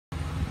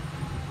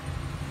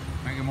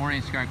Hi, good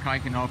morning, Scott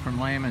Kuykendall from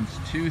Leman's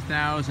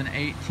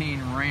 2018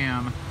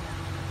 Ram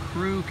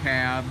Crew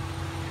Cab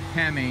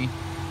Hemi,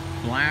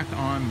 black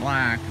on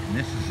black, and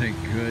this is a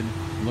good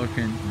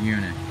looking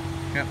unit.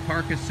 Got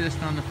park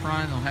assist on the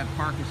front, it'll have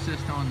park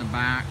assist on the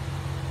back.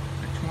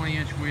 The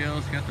 20-inch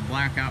wheels, got the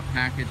blackout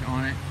package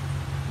on it.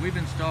 We've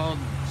installed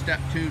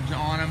step tubes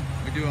on them.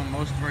 We do on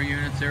most of our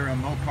units. They're a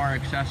Mopar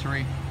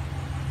accessory.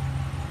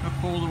 Got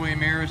fold-away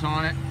mirrors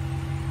on it.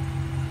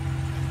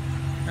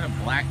 Got a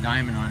black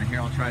diamond on it here.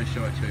 I'll try to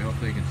show it to you.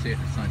 Hopefully you can see it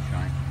in the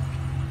sunshine.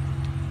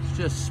 It's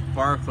just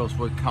sparkles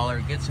with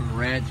color. Get some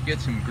reds, get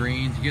some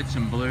greens, get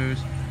some blues.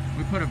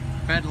 We put a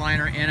bed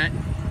liner in it.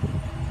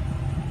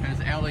 It has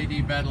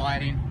LED bed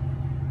lighting.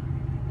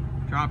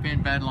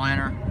 Drop-in bed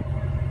liner.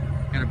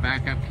 Got a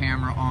backup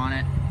camera on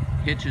it.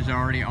 Hitch is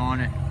already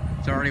on it.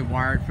 It's already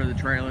wired for the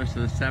trailer, so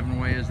the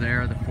 7-way is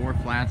there, the 4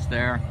 flats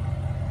there.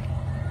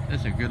 This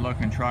is a good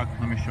looking truck.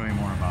 Let me show you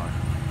more about it.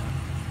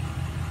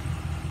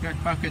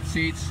 Got bucket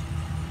seats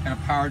and a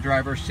power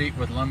driver seat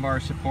with lumbar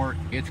support.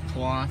 It's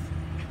cloth.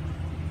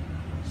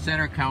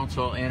 Center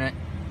console in it.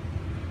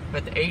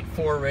 Got the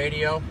 8.4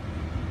 radio.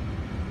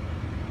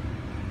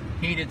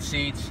 Heated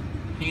seats,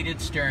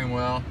 heated steering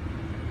wheel,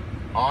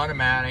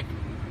 automatic,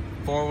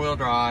 4-wheel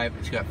drive.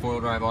 It's got 4-wheel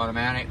drive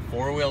automatic,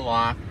 4-wheel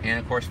lock, and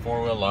of course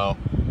 4-wheel low.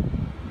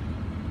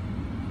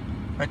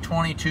 Got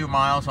 22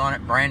 miles on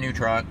it, brand new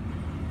truck.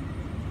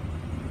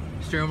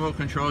 Steering wheel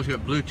controls, you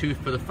got Bluetooth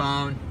for the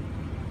phone,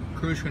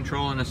 cruise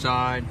control on the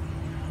side,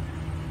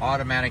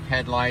 automatic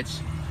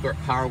headlights, got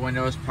power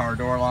windows, power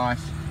door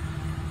locks.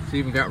 It's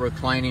even got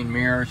reclining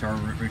mirrors or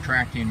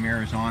retracting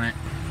mirrors on it.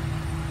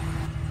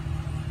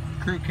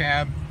 Crew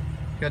cab,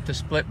 got the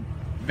split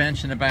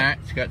bench in the back,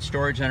 it's got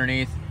storage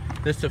underneath.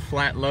 This is a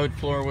flat load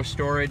floor with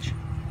storage.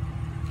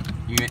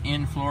 You get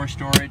in-floor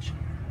storage,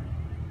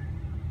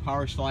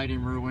 power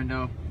sliding rear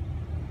window.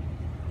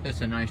 This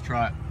is a nice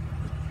truck.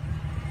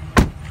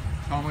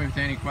 Call me with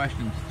any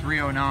questions,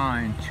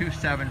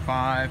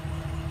 309-275-7257.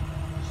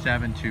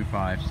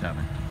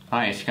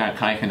 Hi, Scott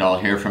Kuykendall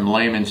here from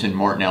Leman's in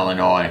Morton,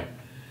 Illinois.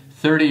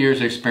 30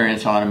 years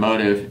experience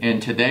automotive. In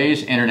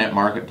today's internet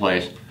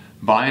marketplace,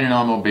 buying an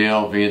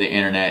automobile via the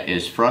internet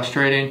is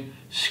frustrating,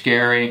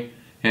 scary,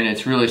 and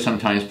it's really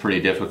sometimes pretty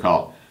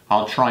difficult.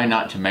 I'll try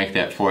not to make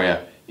that for you,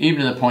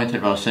 even to the point that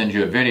if I'll send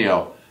you a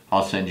video,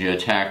 I'll send you a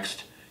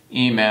text,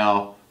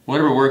 email,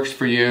 whatever works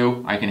for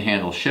you. I can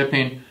handle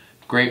shipping,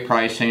 great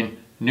pricing.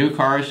 New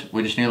cars,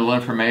 we just need a little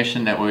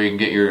information that way we can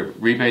get your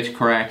rebates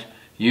correct.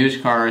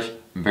 Used cars,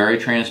 I'm very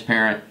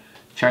transparent.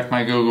 Check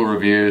my Google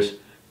reviews.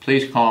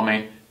 Please call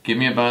me. Give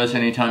me a buzz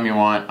anytime you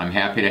want. I'm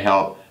happy to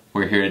help.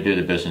 We're here to do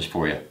the business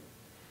for you.